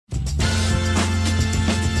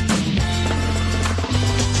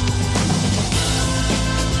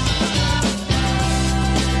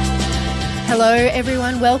Hello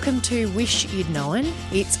everyone, welcome to Wish You'd Known.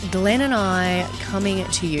 It's Glenn and I coming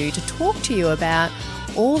to you to talk to you about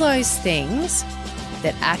all those things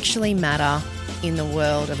that actually matter in the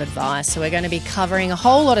world of advice. So we're going to be covering a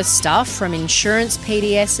whole lot of stuff, from insurance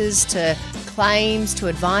PDSs to claims to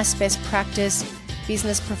advice best practice,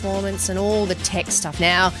 business performance and all the tech stuff.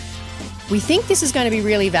 Now, we think this is going to be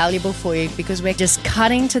really valuable for you because we're just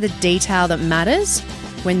cutting to the detail that matters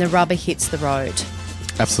when the rubber hits the road.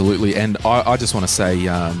 Absolutely. And I just want to say,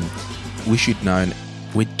 Wish You'd Known,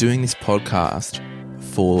 we're doing this podcast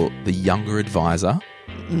for the younger advisor,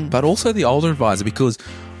 but also the older advisor because,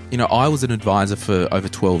 you know, I was an advisor for over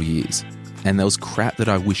 12 years and there was crap that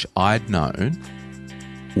I wish I'd known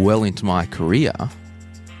well into my career,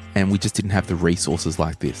 and we just didn't have the resources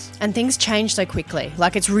like this. And things change so quickly.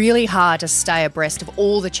 Like, it's really hard to stay abreast of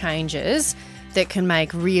all the changes that can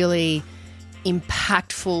make really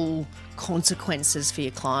impactful consequences for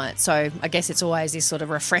your client. So I guess it's always this sort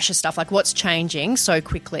of refresher stuff, like what's changing so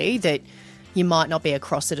quickly that you might not be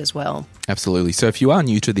across it as well. Absolutely. So if you are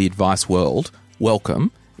new to the advice world,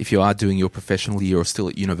 welcome. If you are doing your professional year or still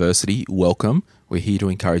at university, welcome. We're here to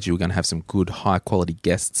encourage you. We're going to have some good, high-quality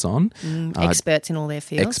guests on. Experts in all their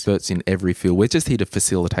fields. Experts in every field. We're just here to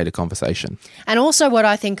facilitate a conversation. And also what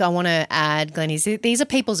I think I want to add, Glenn, is these are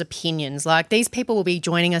people's opinions. Like, these people will be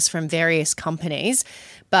joining us from various companies,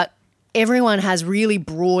 but everyone has really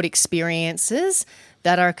broad experiences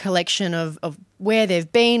that are a collection of where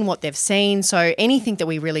they've been, what they've seen. So anything that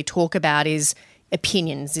we really talk about is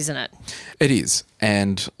opinions, isn't it? It is.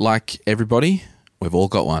 And like everybody, we've all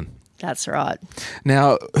got one. That's right.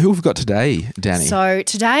 Now, who have we got today, Danny? So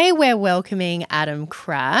today we're welcoming Adam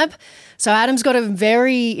Crabb. So Adam's got a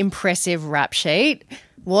very impressive rap sheet.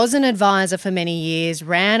 Was an advisor for many years,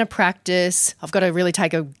 ran a practice. I've got to really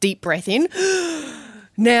take a deep breath in.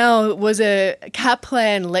 Now was a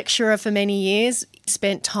Kaplan lecturer for many years.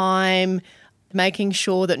 Spent time making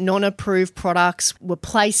sure that non-approved products were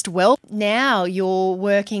placed well. Now you're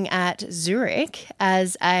working at Zurich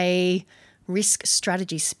as a risk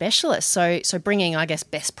strategy specialist. So bringing, I guess,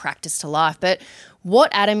 best practice to life. But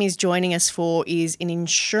what Adam is joining us for is an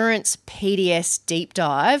insurance PDS deep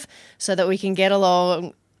dive so that we can get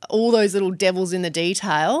along all those little devils in the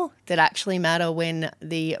detail that actually matter when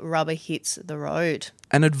the rubber hits the road.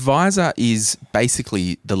 An advisor is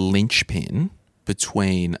basically the linchpin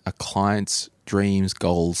between a client's dreams,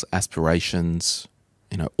 goals, aspirations,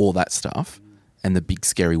 you know, all that stuff, and the big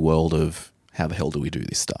scary world of how the hell do we do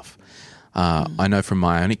this stuff. I know from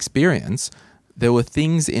my own experience, there were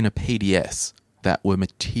things in a PDS that were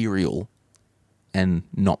material and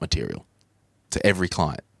not material to every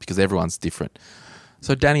client because everyone's different.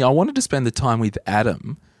 So, Danny, I wanted to spend the time with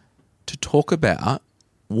Adam to talk about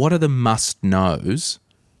what are the must-knows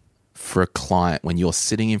for a client when you're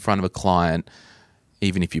sitting in front of a client.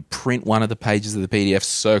 Even if you print one of the pages of the PDF,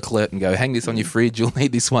 circle it and go, hang this on your fridge, you'll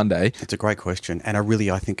need this one day. It's a great question, and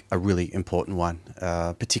I think a really important one,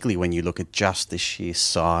 particularly when you look at just the sheer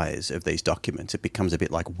size of these documents. It becomes a bit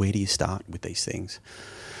like, where do you start with these things?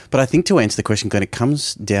 But I think to answer the question, Glenn, it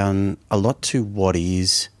comes down a lot to what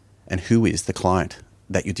is and who is the client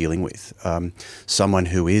that you're dealing with. Someone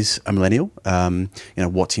who is a millennial,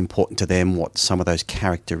 what's important to them, what some of those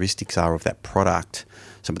characteristics are of that product,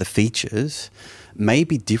 some of the features may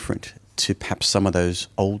be different to perhaps some of those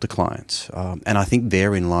older clients. And I think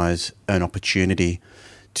therein lies an opportunity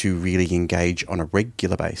to really engage on a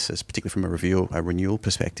regular basis, particularly from a renewal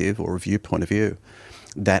perspective or review point of view,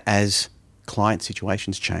 that as client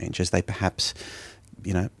situations change, as they perhaps,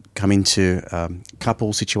 come into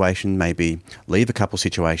couple situation, maybe leave a couple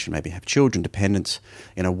situation, maybe have children, dependents,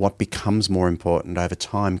 what becomes more important over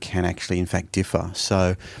time can actually in fact differ.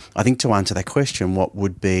 So I think to answer that question, what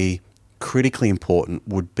would be critically important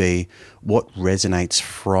would be what resonates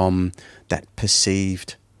from that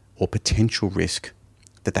perceived or potential risk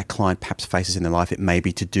that client perhaps faces in their life. It may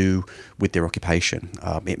be to do with their occupation.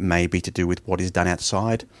 It may be to do with what is done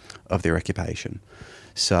outside of their occupation.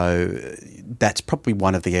 So that's probably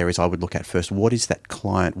one of the areas I would look at first. What is that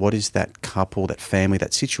client? What is that couple, that family,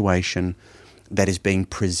 that situation that is being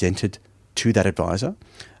presented to that advisor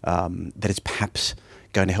that is perhaps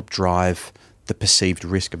going to help drive the perceived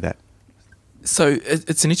risk of that? So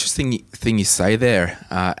it's an interesting thing you say there,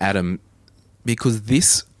 Adam, because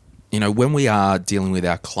this, when we are dealing with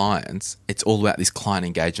our clients, it's all about this client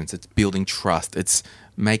engagement. It's building trust. It's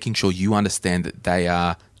making sure you understand that they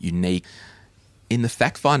are unique. In the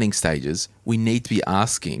fact-finding stages, we need to be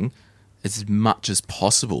asking as much as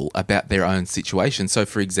possible about their own situation. So,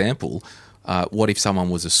 for example, what if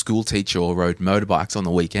someone was a school teacher or rode motorbikes on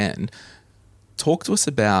the weekend? Talk to us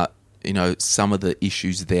about some of the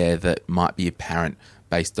issues there that might be apparent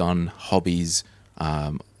based on hobbies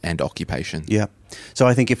and occupation. Yeah. So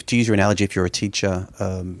I think to use your analogy, if you're a teacher,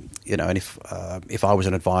 and if I was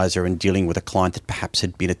an advisor and dealing with a client that perhaps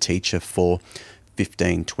had been a teacher for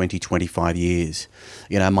 15, 20, 25 years,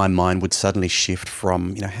 my mind would suddenly shift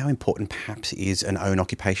from, how important perhaps is an own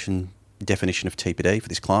occupation definition of TPD for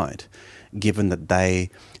this client, given that they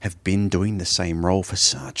have been doing the same role for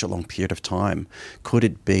such a long period of time. Could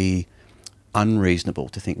it be unreasonable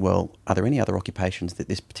to think, well, are there any other occupations that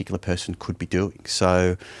this particular person could be doing?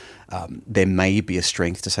 So there may be a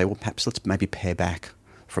strength to say, well, perhaps let's maybe pare back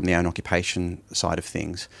from the own occupation side of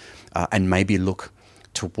things and maybe look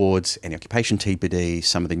towards any occupation TPD,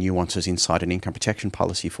 some of the nuances inside an income protection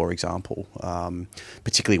policy, for example,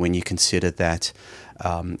 particularly when you consider that,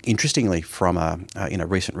 interestingly, from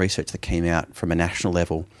recent research that came out from a national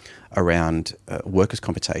level around workers'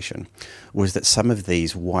 compensation, was that some of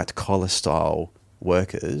these white-collar style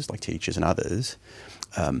workers, like teachers and others,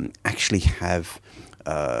 actually have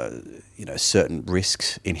certain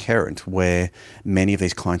risks inherent where many of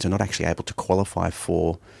these clients are not actually able to qualify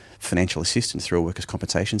for financial assistance through a workers'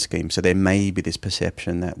 compensation scheme. So there may be this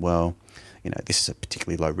perception that, well, this is a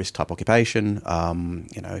particularly low risk type occupation.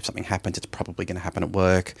 If something happens, it's probably going to happen at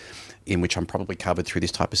work, in which I'm probably covered through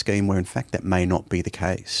this type of scheme, where in fact that may not be the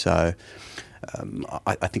case. So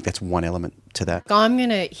I think that's one element to that. I'm going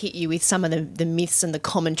to hit you with some of the myths and the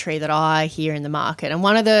commentary that I hear in the market. And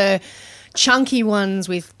one of the chunky ones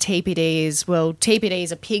with TPD is, well, TPD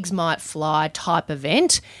is a pigs might fly type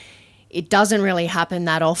event. It doesn't really happen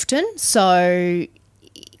that often. So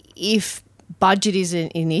if budget is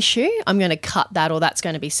an issue, I'm going to cut that, or that's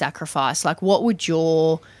going to be sacrificed. Like, what would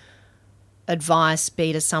your advice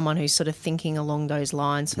be to someone who's sort of thinking along those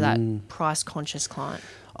lines for that price-conscious client?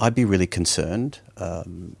 I'd be really concerned,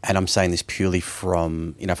 and I'm saying this purely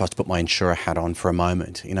from, if I was to put my insurer hat on for a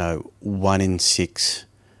moment, 1 in 6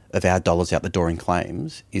 of our dollars out the door in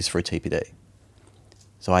claims is for a TPD.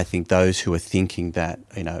 So I think those who are thinking that,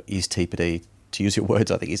 is TPD, to use your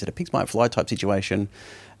words, I think, is it a pigs might fly type situation?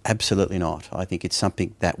 Absolutely not. I think it's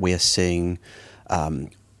something that we're seeing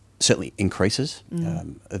certainly increases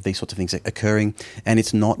of these sorts of things occurring. And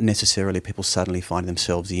it's not necessarily people suddenly find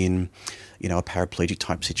themselves in, a paraplegic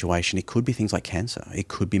type situation. It could be things like cancer. It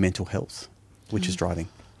could be mental health, which is driving.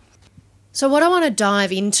 So what I want to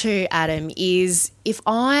dive into, Adam, is if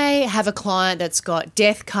I have a client that's got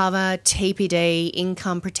death cover, TPD,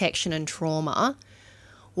 income protection and trauma,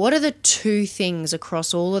 what are the 2 things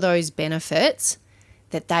across all of those benefits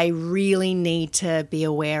that they really need to be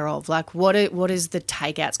aware of? Like, what is the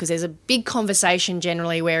takeouts? Because there's a big conversation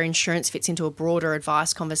generally where insurance fits into a broader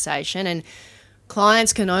advice conversation, and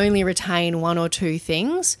clients can only retain 1 or 2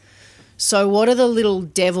 things. So what are the little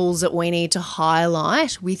devils that we need to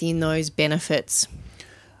highlight within those benefits?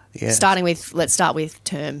 Yeah. Let's start with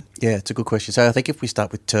term. Yeah, it's a good question. So I think if we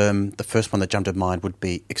start with term, the first one that jumped to mind would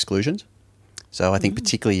be exclusions. So I think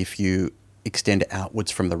particularly if you extend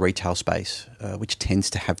outwards from the retail space, which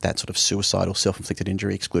tends to have that sort of suicide or self-inflicted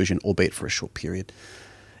injury exclusion, albeit for a short period.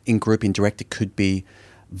 In group indirect, it could be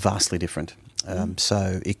vastly different.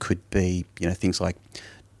 So it could be, things like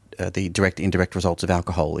the direct, indirect results of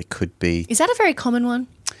alcohol. It could be... Is that a very common one?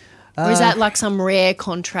 Or is that like some rare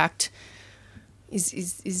contract?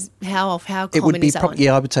 Is how common is that one?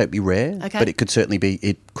 Yeah, I would say it'd be rare, okay. But it could certainly be,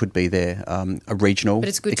 it could be there. A regional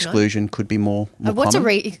exclusion could be more common.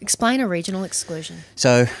 Explain a regional exclusion.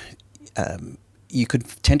 So you could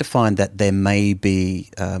tend to find that there may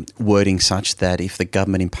be wording such that if the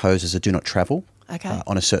government imposes a do not travel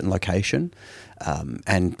on a certain location,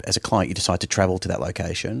 and as a client you decide to travel to that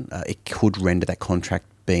location, it could render that contract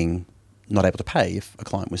being not able to pay if a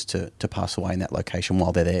client was to pass away in that location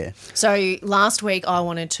while they're there. So last week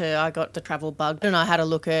I got the travel bug and I had a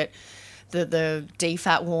look at the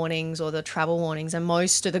DFAT warnings or the travel warnings, and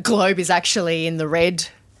most of the globe is actually in the red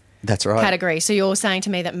That's right. category. So you're saying to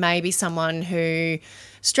me that maybe someone who,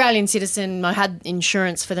 Australian citizen, I had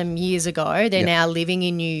insurance for them years ago, they're now living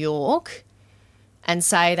in New York, and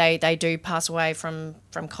say they do pass away from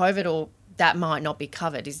COVID, or that might not be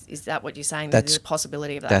covered. Is that what you're saying? There's a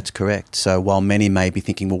possibility of that? That's correct. So while many may be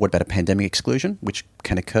thinking, well, what about a pandemic exclusion, which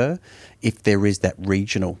can occur, if there is that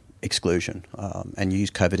regional exclusion, and you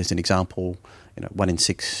use COVID as an example, 1 in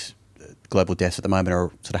 6 global deaths at the moment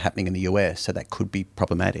are sort of happening in the US, so that could be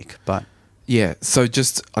problematic. But yeah, so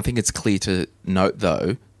I think it's clear to note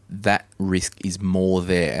though, that risk is more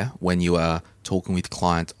there when you are talking with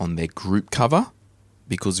clients on their group cover,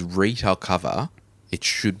 because retail cover, it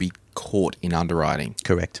should be caught in underwriting.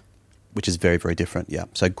 Correct. which is very, very different. Yeah.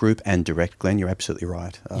 So group and direct, Glenn, you're absolutely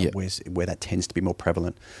right. Yeah. Where that tends to be more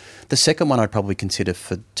prevalent. The second one I'd probably consider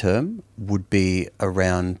for term would be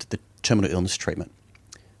around the terminal illness treatment.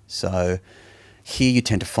 So here you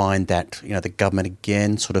tend to find that, the government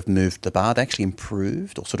again sort of moved the bar. They actually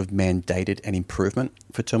improved or sort of mandated an improvement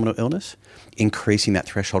for terminal illness, increasing that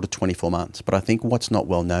threshold to 24 months. But I think what's not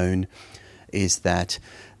well known is that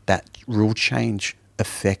rule change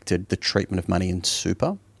affected the treatment of money in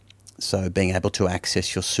super. So being able to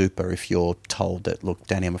access your super if you're told that, look,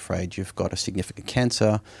 Danny, I'm afraid you've got a significant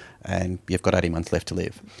cancer and you've got 18 months left to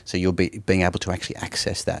live. So you'll be being able to actually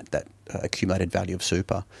access that accumulated value of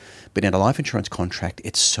super. But in a life insurance contract,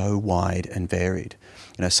 it's so wide and varied.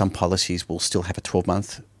 Some policies will still have a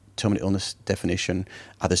 12-month terminal illness definition,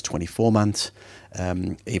 others 24 months.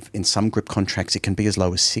 If in some group contracts, it can be as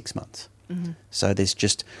low as 6 months. Mm-hmm. So there's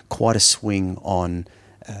just quite a swing on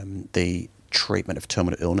the treatment of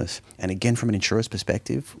terminal illness. And again, from an insurer's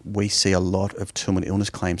perspective, we see a lot of terminal illness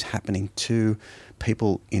claims happening to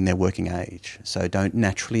people in their working age. So don't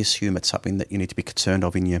naturally assume it's something that you need to be concerned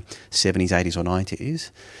of in your 70s, 80s or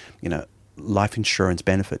 90s. Life insurance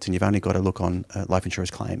benefits, and you've only got to look on life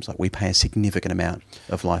insurance claims. Like we pay a significant amount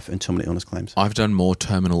of life and terminal illness claims. I've done more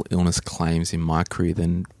terminal illness claims in my career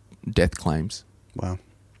than death claims. Wow.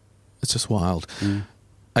 It's just wild. Mm.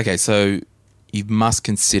 Okay, so you must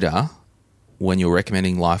consider when you're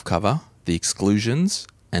recommending life cover, the exclusions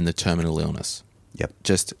and the terminal illness. Yep.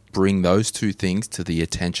 Just bring those two things to the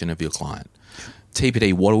attention of your client.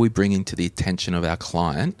 TPD, what are we bringing to the attention of our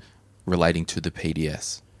client relating to the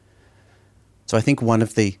PDS? So I think one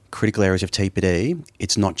of the critical areas of TPD,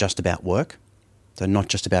 it's not just about work. So not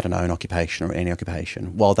just about an own occupation or any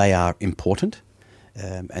occupation. While they are important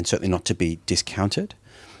and certainly not to be discounted,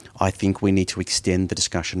 I think we need to extend the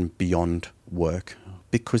discussion beyond work,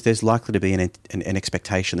 because there's likely to be an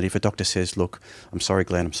expectation that if a doctor says, look, I'm sorry,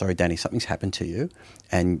 Glenn, I'm sorry, Danny, something's happened to you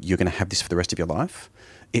and you're going to have this for the rest of your life,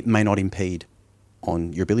 it may not impede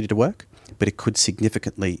on your ability to work, but it could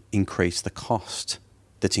significantly increase the cost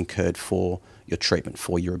that's incurred for your treatment,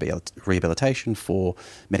 for your rehabilitation, for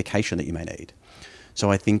medication that you may need.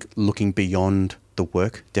 So I think looking beyond the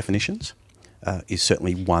work definitions is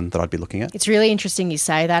certainly one that I'd be looking at. It's really interesting you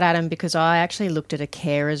say that, Adam, because I actually looked at a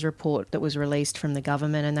carers report that was released from the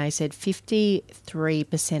government, and they said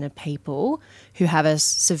 53% of people who have a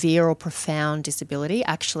severe or profound disability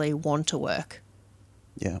actually want to work.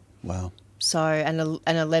 Yeah, wow. So, and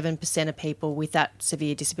 11% of people with that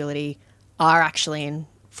severe disability are actually in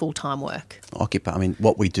full-time work.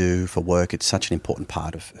 What we do for work, it's such an important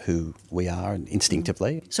part of who we are and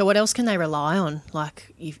instinctively. So what else can they rely on?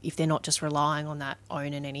 Like if they're not just relying on that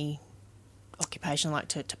own and any occupation, like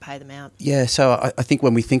to pay them out? Yeah, so I think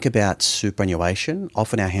when we think about superannuation,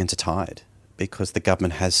 often our hands are tied because the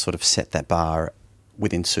government has sort of set that bar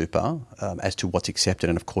within super as to what's accepted.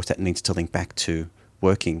 And of course that needs to link back to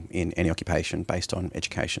working in any occupation based on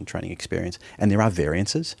education, training, experience. And there are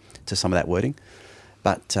variances to some of that wording.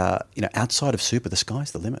 But, outside of super, the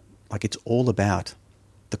sky's the limit. Like it's all about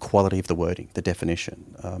the quality of the wording, the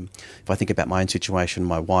definition. If I think about my own situation,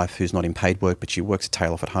 my wife who's not in paid work, but she works a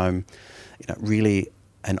tail off at home, really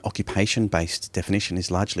an occupation-based definition is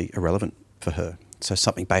largely irrelevant for her. So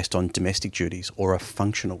something based on domestic duties or a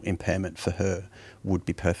functional impairment for her would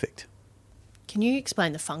be perfect. Can you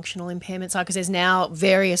explain the functional impairment side? Because there's now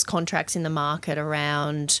various contracts in the market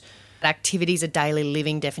around activities of daily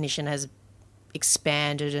living definition has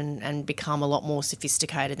expanded and become a lot more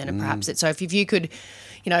sophisticated than it perhaps it. So if you could,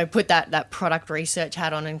 put that product research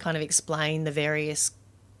hat on and kind of explain the various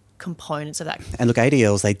components of that. And look,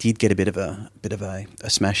 ADLs, they did get a bit of a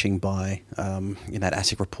smashing by in that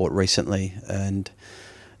ASIC report recently, and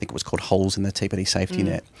I think it was called holes in the TPD safety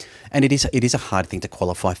net. And it is a hard thing to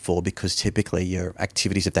qualify for because typically your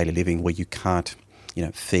activities of daily living where you can't,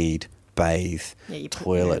 feed, bathe,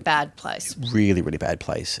 toilet, in a bad place. Really, really bad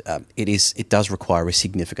place. It does require a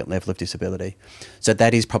significant level of disability. So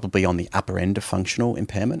that is probably on the upper end of functional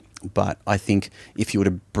impairment. But I think if you were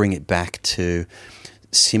to bring it back to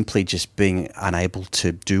simply just being unable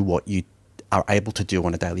to do what you are able to do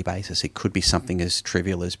on a daily basis, it could be something as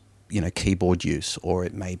trivial as, keyboard use, or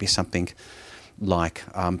it may be something like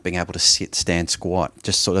being able to sit, stand, squat,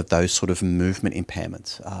 just sort of those sort of movement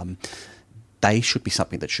impairments. They should be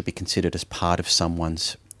something that should be considered as part of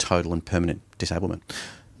someone's total and permanent disablement.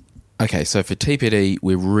 Okay, so for TPD,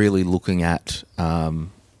 we're really looking at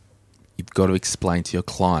you've got to explain to your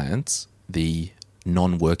clients the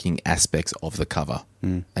non-working aspects of the cover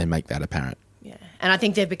and make that apparent. Yeah, and I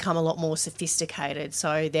think they've become a lot more sophisticated.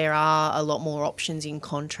 So there are a lot more options in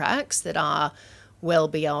contracts that are well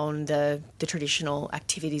beyond the traditional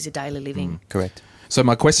activities of daily living. Correct. So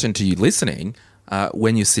my question to you listening,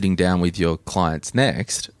 when you're sitting down with your clients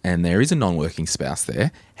next and there is a non-working spouse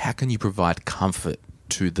there, how can you provide comfort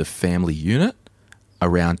to the family unit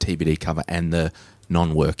around TBD cover and the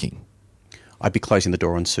non-working? I'd be closing the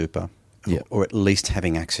door on super, Yeah. or at least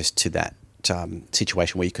having access to that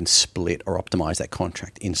situation where you can split or optimise that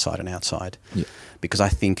contract inside and outside. Yeah. Because I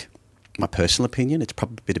think, my personal opinion, it's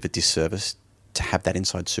probably a bit of a disservice to have that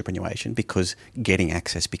inside superannuation because getting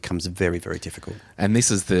access becomes very, very difficult. And this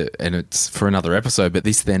is and it's for another episode, but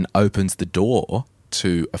this then opens the door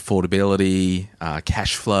to affordability,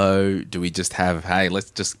 cash flow. Do we just have, hey, let's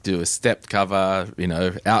just do a stepped cover,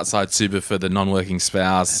 outside super for the non-working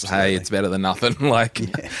spouse. Absolutely. Hey, it's better than nothing.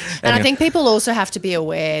 And I think people also have to be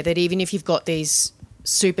aware that even if you've got these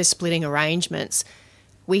super splitting arrangements,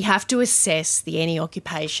 we have to assess the any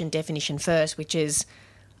occupation definition first, which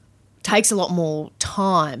takes a lot more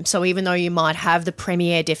time. So even though you might have the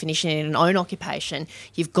premier definition in an own occupation,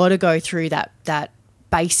 you've got to go through that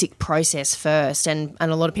basic process first. And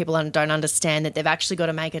a lot of people don't understand that they've actually got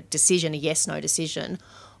to make a decision, a yes-no decision,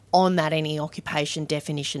 on that any occupation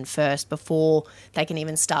definition first before they can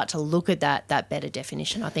even start to look at that better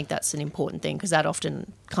definition. I think that's an important thing because that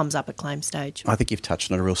often comes up at claim stage. I think you've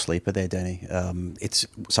touched on a real sleeper there, Danny. It's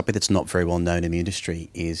something that's not very well known in the industry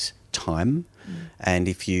is time. And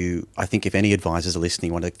I think if any advisors are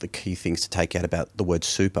listening, one of the key things to take out about the word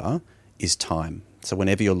super is time. So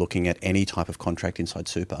whenever you're looking at any type of contract inside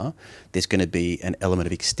super, there's going to be an element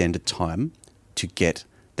of extended time to get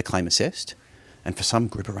the claim assessed. And for some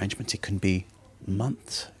group arrangements, it can be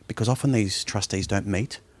months because often these trustees don't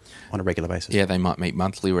meet on a regular basis. Yeah, they might meet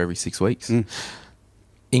monthly or every 6 weeks.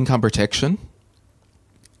 Income protection,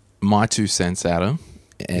 my 2 cents, Adam,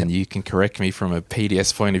 and you can correct me from a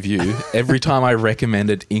PDS point of view. Every time I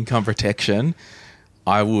recommended income protection,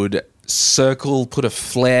 I would circle, put a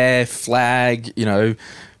flag,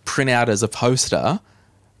 print out as a poster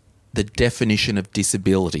the definition of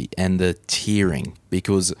disability and the tiering,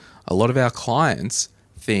 because a lot of our clients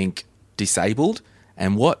think disabled,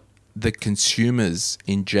 and what the consumers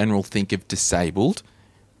in general think of disabled,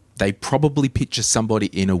 they probably picture somebody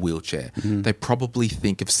in a wheelchair. They probably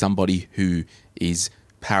think of somebody who is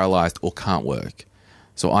paralysed or can't work.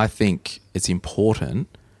 So I think it's important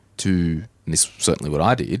to, and this is certainly what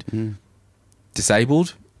I did,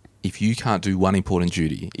 disabled, if you can't do one important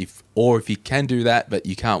duty, if you can do that but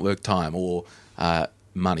you can't work time or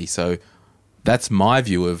money. So that's my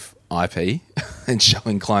view of IP and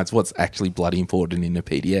showing clients what's actually bloody important in a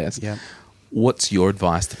PDS. Yeah. What's your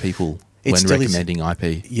advice to people when recommending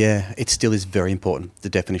IP? Yeah, it still is very important, the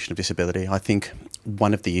definition of disability. I think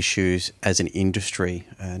one of the issues as an industry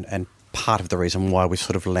and part of the reason why we've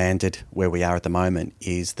sort of landed where we are at the moment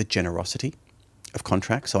is the generosity of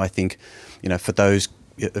contracts. So I think, for those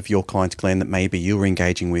of your clients, Glenn, that maybe you were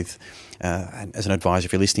engaging with and as an advisor,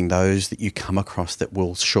 if you're listening, those that you come across that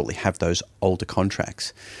will shortly have those older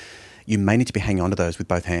contracts, you may need to be hanging on to those with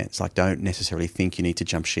both hands. Like, don't necessarily think you need to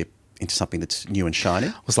jump ship into something that's new and shiny.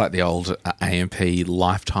 It was like the old AMP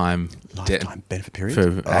lifetime benefit period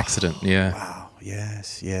for accident. Yeah. Wow.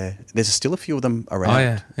 Yes. Yeah. There's still a few of them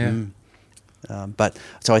around. Oh, yeah. But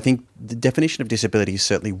so I think the definition of disability is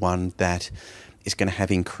certainly one that is going to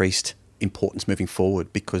have increased importance moving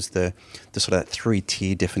forward because the sort of that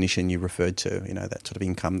 3-tier definition you referred to, that sort of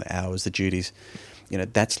income, the hours, the duties,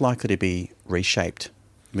 that's likely to be reshaped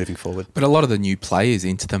moving forward. But a lot of the new players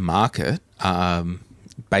into the market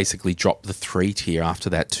basically dropped the 3-tier after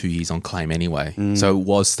that 2 years on claim anyway. So it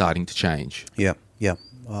was starting to change. Yeah.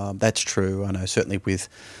 That's true. I know certainly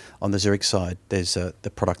on the Zurich side, there's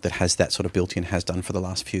the product that has that sort of built in, has done for the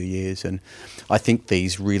last few years. And I think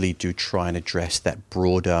these really do try and address that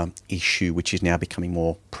broader issue, which is now becoming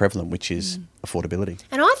more prevalent, which is affordability.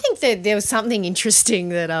 And I think that there was something interesting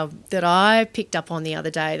that I picked up on the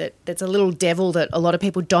other day that's a little devil that a lot of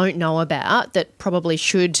people don't know about that probably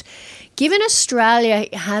should. Given Australia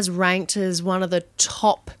has ranked as one of the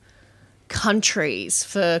top countries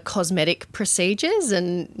for cosmetic procedures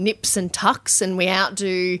and nips and tucks, and we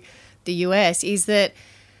outdo the US, is that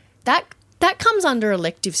comes under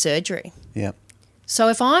elective surgery. Yeah. So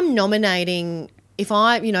if I'm nominating, if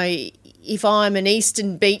I'm an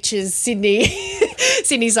Eastern Beaches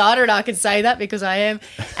Sydney sider, and I can say that because I am,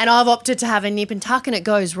 and I've opted to have a nip and tuck and it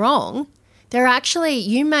goes wrong,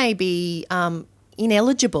 you may be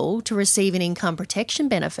ineligible to receive an income protection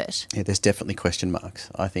benefit. Yeah, there's definitely question marks,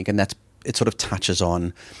 I think, and it sort of touches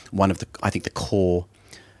on one of the core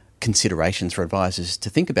considerations for advisors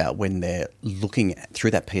to think about when they're looking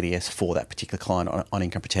through that PDS for that particular client on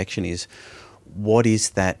income protection is what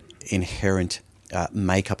is that inherent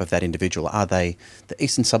makeup of that individual. Are they the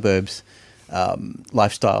eastern suburbs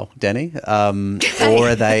lifestyle, Danny? Or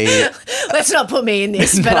are they... Let's not put me in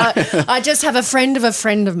this, but I just have a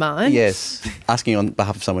friend of mine. Yes, asking on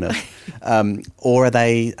behalf of someone else. Or are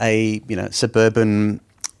they a suburban,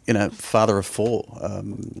 father of four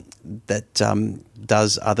that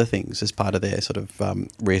does other things as part of their sort of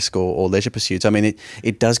risk or leisure pursuits? I mean,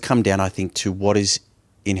 it does come down, I think, to what is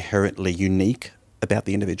inherently unique about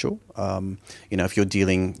the individual. If you're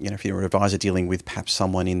dealing, if you're an advisor dealing with perhaps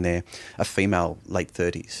someone in a female late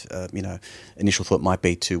 30s, initial thought might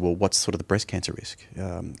be to, well, what's sort of the breast cancer risk?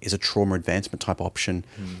 Is a trauma advancement type option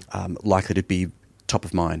likely to be top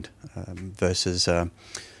of mind versus, a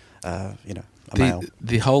male?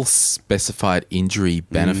 The whole specified injury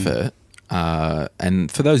benefit,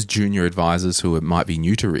 and for those junior advisors who might be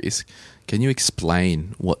new to risk, can you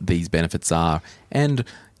explain what these benefits are? And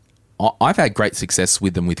I've had great success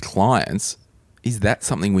with them with clients. Is that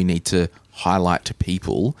something we need to highlight to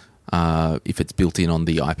people if it's built in on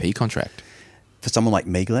the IP contract? For someone like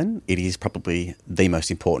me, Glenn, it is probably the most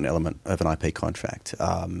important element of an IP contract.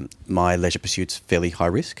 My leisure pursuit's fairly high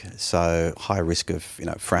risk, so high risk of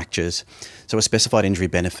fractures. So a specified injury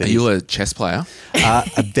benefit. Are you a chess player?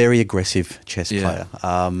 A very aggressive chess player.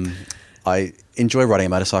 I enjoy riding a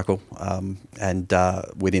motorcycle, and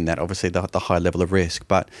within that, obviously, the high level of risk.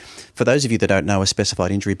 But for those of you that don't know, a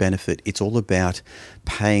specified injury benefit, it's all about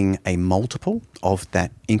paying a multiple of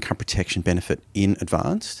that income protection benefit in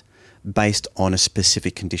advance based on a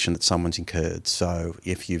specific condition that someone's incurred. So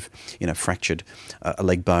if you've fractured a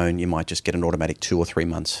leg bone, you might just get an automatic 2 or 3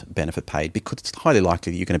 months benefit paid because it's highly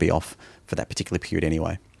likely that you're going to be off for that particular period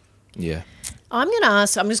anyway. Yeah. I'm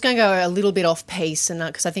just going to go a little bit off piece, and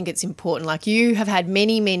because I think it's important. Like, you have had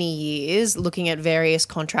many, many years looking at various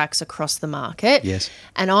contracts across the market. Yes.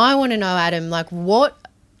 And I want to know, Adam, like, what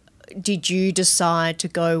did you decide to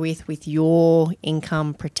go with your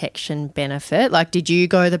income protection benefit? Like, did you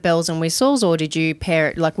go the bells and whistles, or did you pair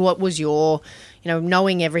it? Like, what was your,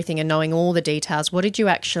 knowing everything and knowing all the details, what did you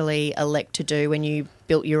actually elect to do when you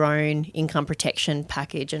built your own income protection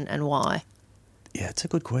package, and why? Yeah, it's a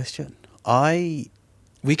good question.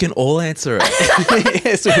 We can all answer it.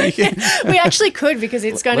 Yes, we can. We actually could, because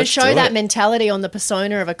it's going to Let's show do that it. mentality on the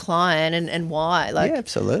persona of a client and why. Like, Yeah,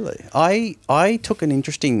 absolutely. I took an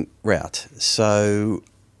interesting route. So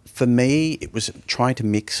for me, it was trying to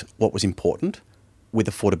mix what was important with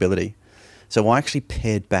affordability. So I actually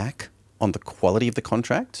pared back on the quality of the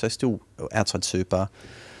contract, so still outside super,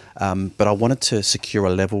 but I wanted to secure a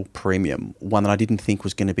level premium, one that I didn't think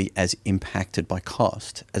was going to be as impacted by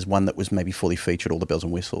cost as one that was maybe fully featured, all the bells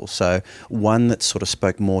and whistles. So one that sort of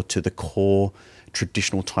spoke more to the core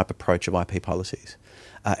traditional type approach of IP policies.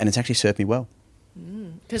 And it's actually served me well.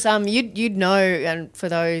 because you'd know, and for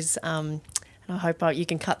those, and I hope you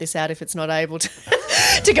can cut this out if it's not able to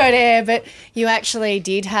to go to air, but you actually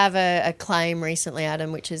did have a claim recently,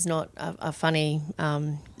 Adam, which is not a funny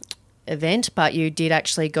event, but you did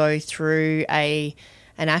actually go through an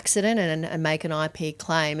accident and make an IP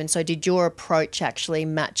claim. And so did your approach actually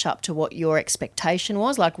match up to what your expectation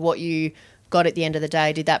was? Like, what you got at the end of the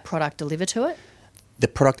day, did that product deliver to it? The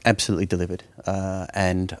product absolutely delivered.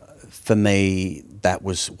 And for me, that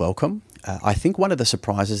was welcome. I think one of the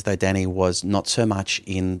surprises, though, Danny, was not so much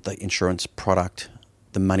in the insurance product,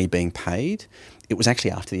 the money being paid. It was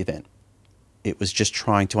actually after the event. It was just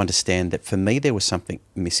trying to understand that for me there was something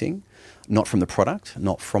missing, not from the product,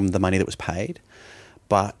 not from the money that was paid,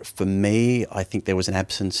 but for me, I think there was an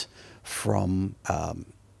absence from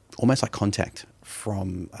almost like contact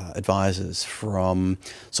from advisors, from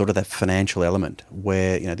sort of that financial element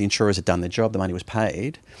where, the insurers had done their job, the money was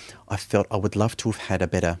paid. I felt I would love to have had a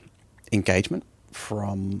better engagement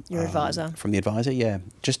from Your advisor. From the advisor, yeah.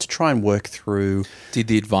 Just to try and work through. Did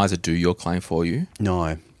the advisor do your claim for you?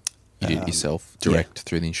 No. You did it yourself, direct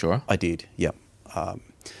through the insurer? I did, yeah.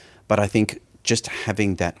 But I think just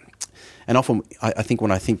having that, and often I think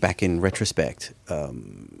when I think back in retrospect,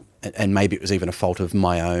 and maybe it was even a fault of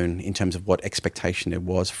my own in terms of what expectation there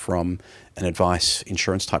was from an advice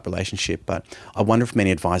insurance type relationship, but I wonder if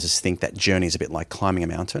many advisors think that journey is a bit like climbing a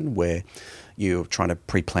mountain where you're trying to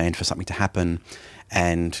pre-plan for something to happen,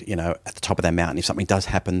 and at the top of that mountain, if something does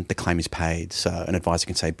happen, the claim is paid. So an advisor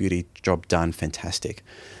can say, beauty, job done, fantastic.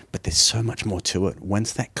 But there's so much more to it.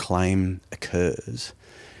 Once that claim occurs,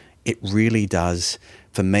 it really does,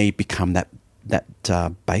 for me, become that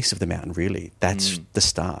base of the mountain, really. That's the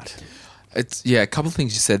start. It's a couple of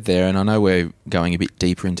things you said there, and I know we're going a bit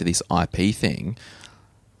deeper into this IP thing.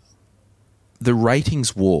 The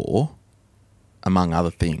ratings war, among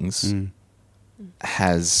other things,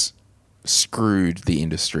 has screwed the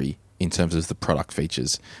industry in terms of the product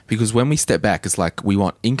features. Because when we step back, it's like we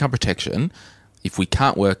want income protection. If we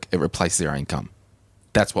can't work, it replaces our income.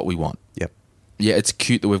 That's what we want. Yep. Yeah, it's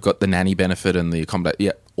cute that we've got the nanny benefit and the accommodate.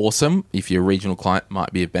 Yeah, awesome. If you're a regional client,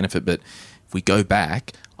 might be a benefit. But if we go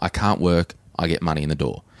back, I can't work, I get money in the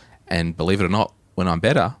door. And believe it or not, when I'm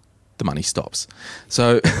better, the money stops.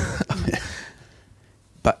 So,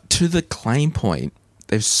 but to the claim point,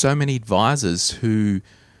 there's so many advisors who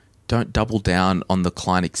don't double down on the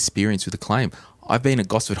client experience with the claim. I've been at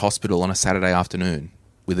Gosford Hospital on a Saturday afternoon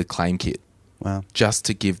with a claim kit. Wow. Just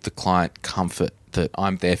to give the client comfort that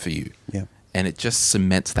I'm there for you. Yeah. And it just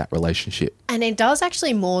cements that relationship. And it does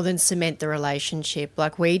actually more than cement the relationship.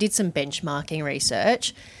 Like, we did some benchmarking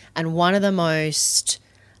research, and one of the most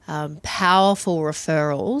powerful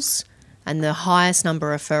referrals and the highest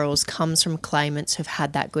number of referrals comes from claimants who've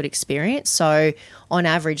had that good experience. So on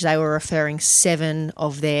average, they were referring 7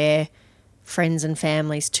 of their friends and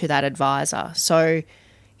families to that advisor. So,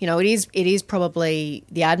 you know, it is probably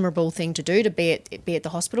the admirable thing to do to be at the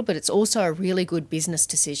hospital, but it's also a really good business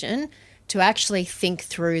decision to actually think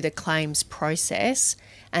through the claims process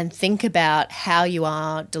and think about how you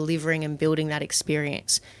are delivering and building that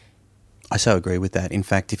experience. I so agree with that. In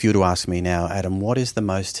fact, if you were to ask me now, Adam, what is the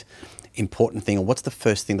most important thing, or what's the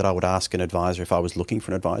first thing that I would ask an advisor if I was looking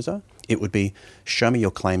for an advisor? It would be, show me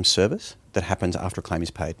your claim service that happens after a claim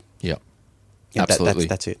is paid. Yeah. Yeah, Absolutely.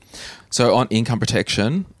 That's it. So on income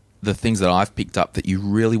protection, the things that I've picked up that you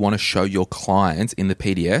really want to show your clients in the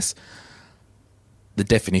PDS, the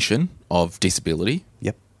definition of disability.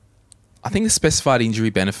 Yep. I think the specified injury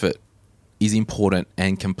benefit is important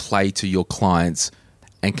and can play to your clients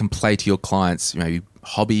maybe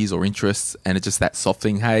hobbies or interests, and it's just that soft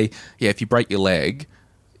thing. Hey, yeah, if you break your leg,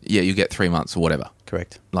 yeah, you get 3 months or whatever.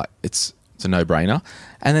 Correct. Like it's a no-brainer.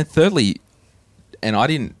 And then thirdly, and I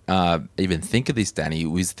didn't even think of this, Danny,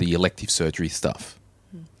 was the elective surgery stuff.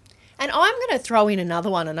 And I'm going to throw in another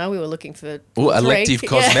one. I know we were looking for elective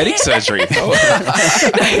cosmetic surgery.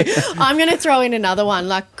 I'm going to throw in another one,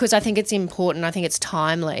 like, because I think it's important. I think it's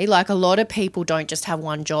timely. Like, a lot of people don't just have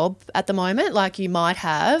one job at the moment. Like, you might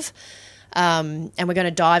have, and we're going to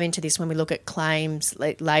dive into this when we look at claims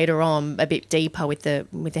later on a bit deeper with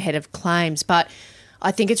the head of claims. But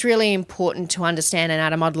I think it's really important to understand, and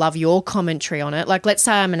Adam, I'd love your commentary on it. Like, let's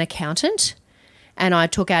say I'm an accountant and I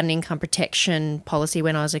took out an income protection policy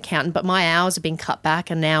when I was an accountant, but my hours have been cut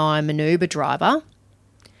back and now I'm an Uber driver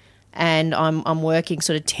and I'm working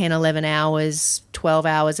sort of 10, 11 hours, 12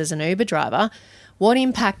 hours as an Uber driver. What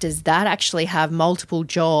impact does that actually have, multiple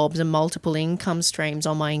jobs and multiple income streams,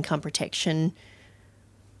 on my income protection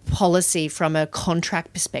policy from a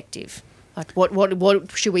contract perspective? Like,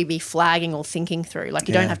 what should we be flagging or thinking through? Like,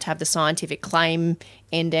 you don't have to have the scientific claim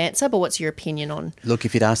end answer, but what's your opinion on? Look,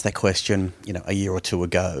 if you'd asked that question, a year or two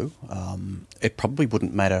ago, it probably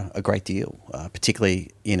wouldn't matter a great deal,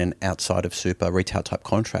 particularly in an outside of super retail type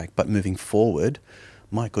contract. But moving forward,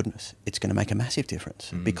 my goodness, it's going to make a massive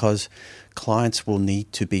difference because clients will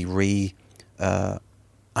need to be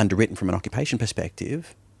underwritten from an occupation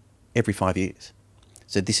perspective every 5 years.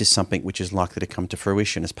 So this is something which is likely to come to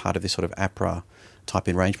fruition as part of this sort of APRA type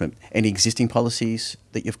arrangement. Any existing policies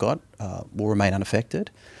that you've got will remain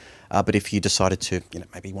unaffected. But if you decided to,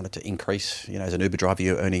 maybe you wanted to increase, as an Uber driver,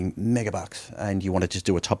 you're earning megabucks and you want to just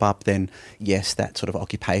do a top up, then yes, that sort of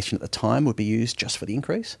occupation at the time would be used just for the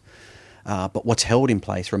increase. But what's held in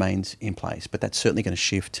place remains in place. But that's certainly going to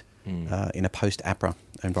shift in a post-APRA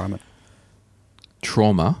environment.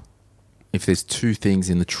 Trauma. If there's 2 things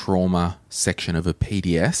in the trauma section of a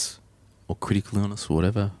PDS or critical illness or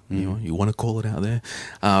whatever you want to call it out there,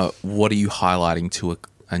 what are you highlighting to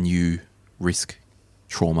a new risk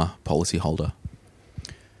trauma policyholder?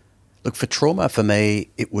 Look, for trauma, for me,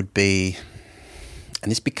 it would be, and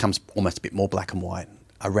this becomes almost a bit more black and white,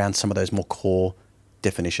 around some of those more core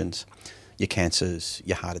definitions. Your cancers,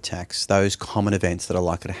 your heart attacks, those common events that are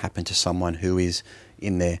likely to happen to someone who is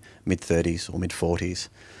in their mid-30s or mid-40s.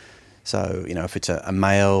 So, if it's a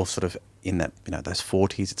male sort of in that, those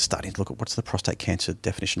 40s, it's starting to look at what's the prostate cancer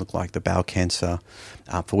definition look like, the bowel cancer.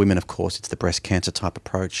 For women, of course, it's the breast cancer type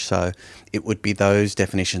approach. So it would be those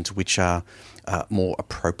definitions which are more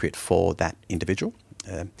appropriate for that individual.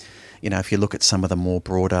 If you look at some of the more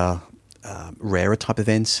broader, rarer type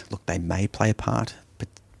events, look, they may play a part, but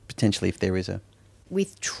potentially if there is a...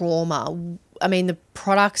 With trauma, I mean, the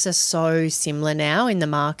products are so similar now in the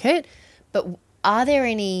market, but are there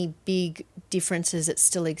any big differences that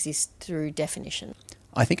still exist through definition?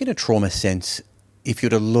 I think in a trauma sense, if you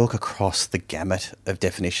were to look across the gamut of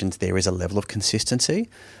definitions, there is a level of consistency.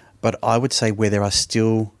 But I would say where there are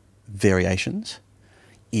still variations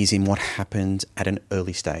is in what happens at an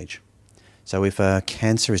early stage. So if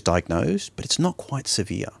cancer is diagnosed, but it's not quite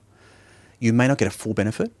severe, you may not get a full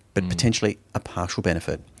benefit, but potentially a partial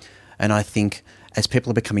benefit. And I think as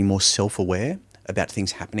people are becoming more self-aware about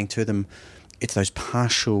things happening to them, it's those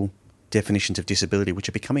partial definitions of disability which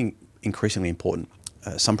are becoming increasingly important.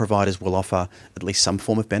 Some providers will offer at least some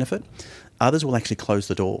form of benefit. Others will actually close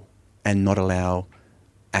the door and not allow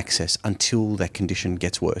access until that condition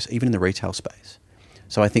gets worse, even in the retail space.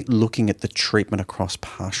 So I think looking at the treatment across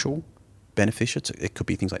partial beneficiaries, it could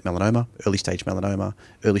be things like melanoma, early stage prostate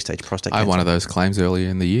cancer. I had one of those claims earlier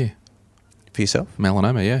in the year. For yourself?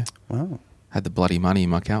 Melanoma, yeah. Wow. Had the bloody money in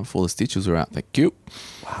my account before the stitches were out. Thank you.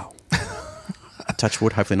 Wow. Touch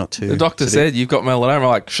wood, hopefully not too. The doctor said, you've got melanoma. I'm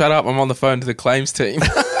like, shut up, I'm on the phone to the claims team.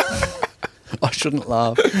 I shouldn't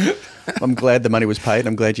laugh. I'm glad the money was paid.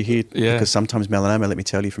 I'm glad you're here. Yeah. Because sometimes melanoma, let me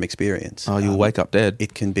tell you from experience. Oh, you'll wake up dead.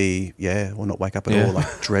 It can be, or not wake up at all,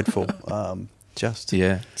 like dreadful.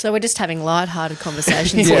 Yeah. So we're just having light-hearted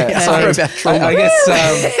conversations. Yeah. Sorry about trauma. I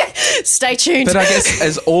guess. Stay tuned. But I guess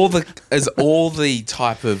as all the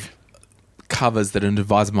type of covers that an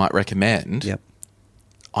advisor might recommend, Yep.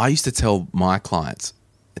 I used to tell my clients,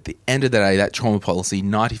 at the end of the day, that trauma policy,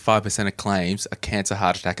 95% of claims are cancer,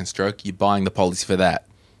 heart attack and stroke. You're buying the policy for that.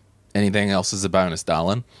 Anything else is a bonus,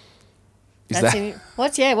 darling.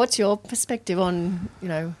 What's your perspective on,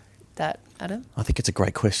 that, Adam? I think it's a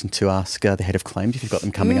great question to ask the head of claims if you've got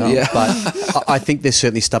them coming up. Yeah. But I think there's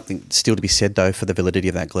certainly something still to be said, though, for the validity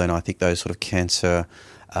of that, Glenn. I think those sort of cancer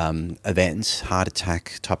events, heart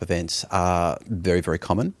attack type events are very, very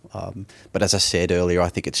common. But as I said earlier, I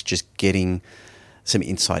think it's just getting some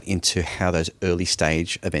insight into how those early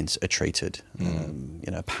stage events are treated.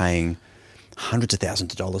 Paying hundreds of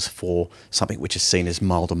thousands of dollars for something which is seen as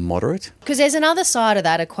mild or moderate. Because there's another side of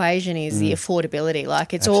that equation is the affordability.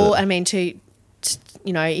 Like it's Absolutely. all, I mean,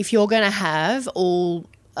 if you're going to have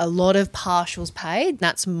a lot of partials paid,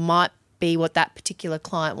 that might be what that particular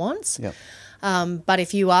client wants. Yep. But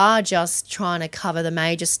if you are just trying to cover the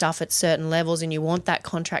major stuff at certain levels and you want that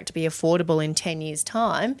contract to be affordable in 10 years'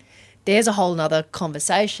 time, there's a whole nother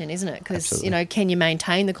conversation, isn't it? Because, can you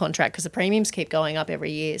maintain the contract? Because the premiums keep going up every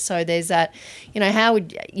year. So there's that, how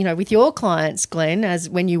would, with your clients, Glenn, as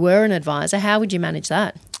when you were an advisor, how would you manage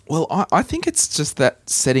that? Well, I think it's just that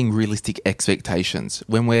setting realistic expectations.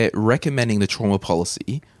 When we're recommending the trauma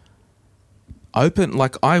policy, I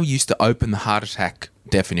used to open the heart attack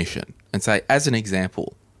definition and say, as an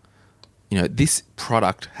example, this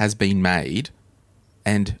product has been made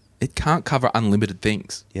and it can't cover unlimited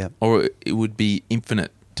things. Yeah. Or it would be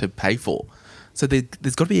infinite to pay for. So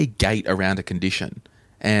there's got to be a gate around a condition.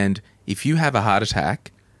 And if you have a heart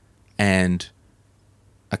attack and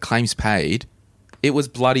a claim's paid, it was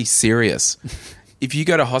bloody serious. If you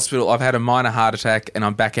go to hospital, I've had a minor heart attack and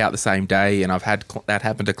I'm back out the same day and I've had that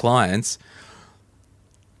happen to clients.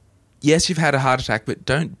 Yes, you've had a heart attack, but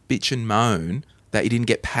don't bitch and moan that you didn't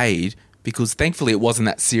get paid because thankfully it wasn't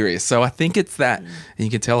that serious. So I think it's that, and you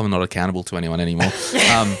can tell I'm not accountable to anyone anymore.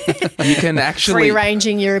 You can actually...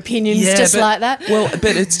 Free-ranging your opinions like that. Well,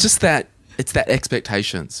 but it's just that, it's that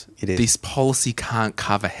expectations. It is. This policy can't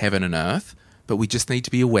cover heaven and earth, but we just need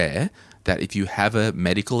to be aware that if you have a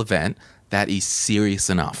medical event that is serious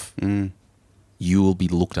enough, you will be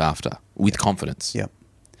looked after with confidence. Yep.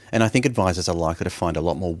 And I think advisors are likely to find a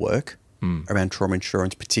lot more work around trauma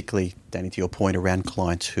insurance, particularly, Danny, to your point, around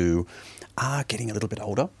clients who are getting a little bit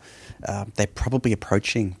older. They're probably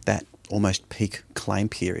approaching that almost peak claim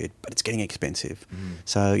period, but it's getting expensive.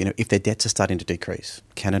 So, if their debts are starting to decrease,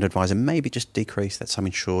 can an advisor maybe just decrease that sum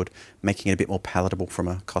insured, making it a bit more palatable from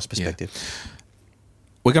a cost perspective? Yeah.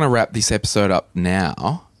 We're going to wrap this episode up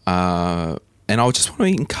now, and I just want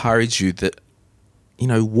to encourage you that,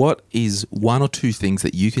 what is one or two things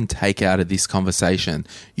that you can take out of this conversation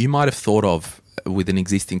you might have thought of with an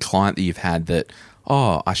existing client that you've had that,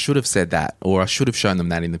 oh, I should have said that, or I should have shown them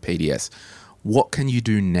that in the PDS. What can you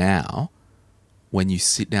do now when you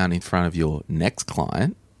sit down in front of your next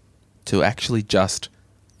client to actually just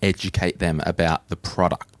educate them about the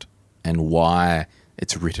product and why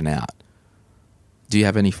it's written out? Do you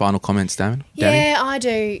have any final comments, Danny? Yeah, I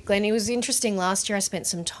do, Glenn. It was interesting. Last year I spent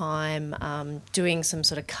some time doing some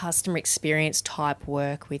sort of customer experience type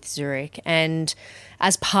work with Zurich. And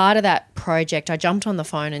as part of that project, I jumped on the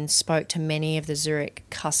phone and spoke to many of the Zurich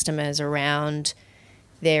customers around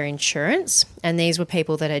their insurance. And these were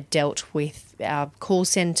people that had dealt with our call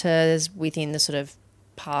centres within the sort of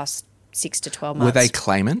past 6 to 12 months. Were they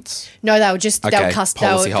claimants? No, they were just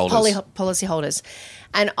policyholders. Policyholders.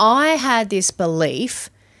 And I had this belief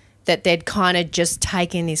that they'd kind of just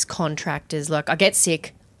taken this contract as like, I get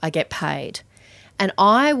sick, I get paid. And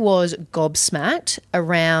I was gobsmacked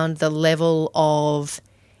around the level of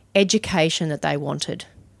education that they wanted.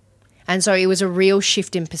 And so it was a real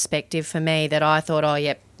shift in perspective for me that I thought, oh,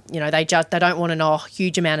 yep, they don't want to know a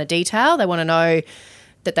huge amount of detail. They want to know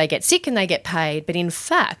that they get sick and they get paid. But in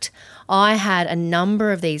fact, I had a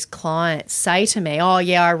number of these clients say to me, oh,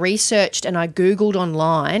 yeah, I researched and I Googled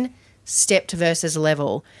online stepped versus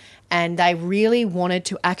level. And they really wanted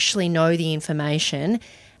to actually know the information.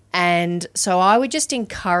 And so I would just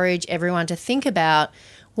encourage everyone to think about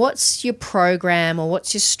what's your program or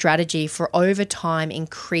what's your strategy for over time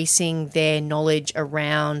increasing their knowledge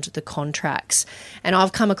around the contracts. And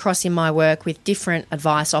I've come across in my work with different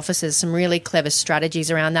advice officers some really clever strategies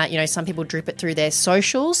around that. Some people drip it through their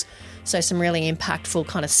socials, so some really impactful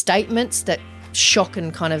kind of statements that shock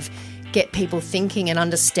and kind of get people thinking and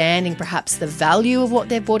understanding perhaps the value of what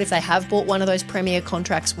they've bought. If they have bought one of those premier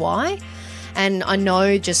contracts, why? And I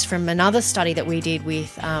know just from another study that we did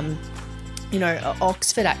with,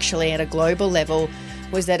 Oxford actually at a global level,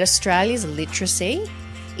 was that Australia's literacy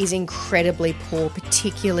is incredibly poor,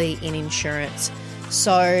 particularly in insurance.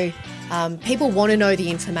 So people want to know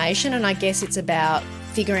the information, and I guess it's about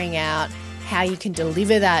figuring out how you can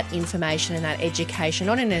deliver that information and that education,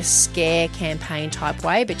 not in a scare campaign type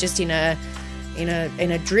way, but just in a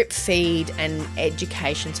drip feed and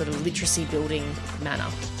education sort of literacy building manner.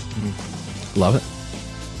 Love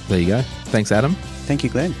it. There you go. Thanks, Adam. Thank you,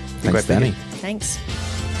 Glenn. Thanks, Danny. Thanks.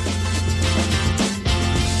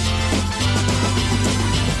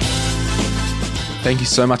 Thank you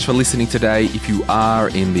so much for listening today. If you are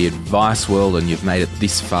in the advice world and you've made it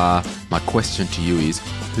this far, my question to you is,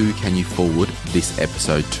 who can you forward this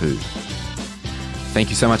episode to? Thank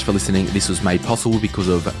you so much for listening. This was made possible because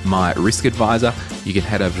of My Risk Advisor. You can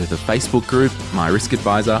head over to the Facebook group, My Risk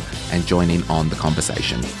Advisor, and join in on the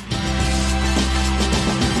conversation.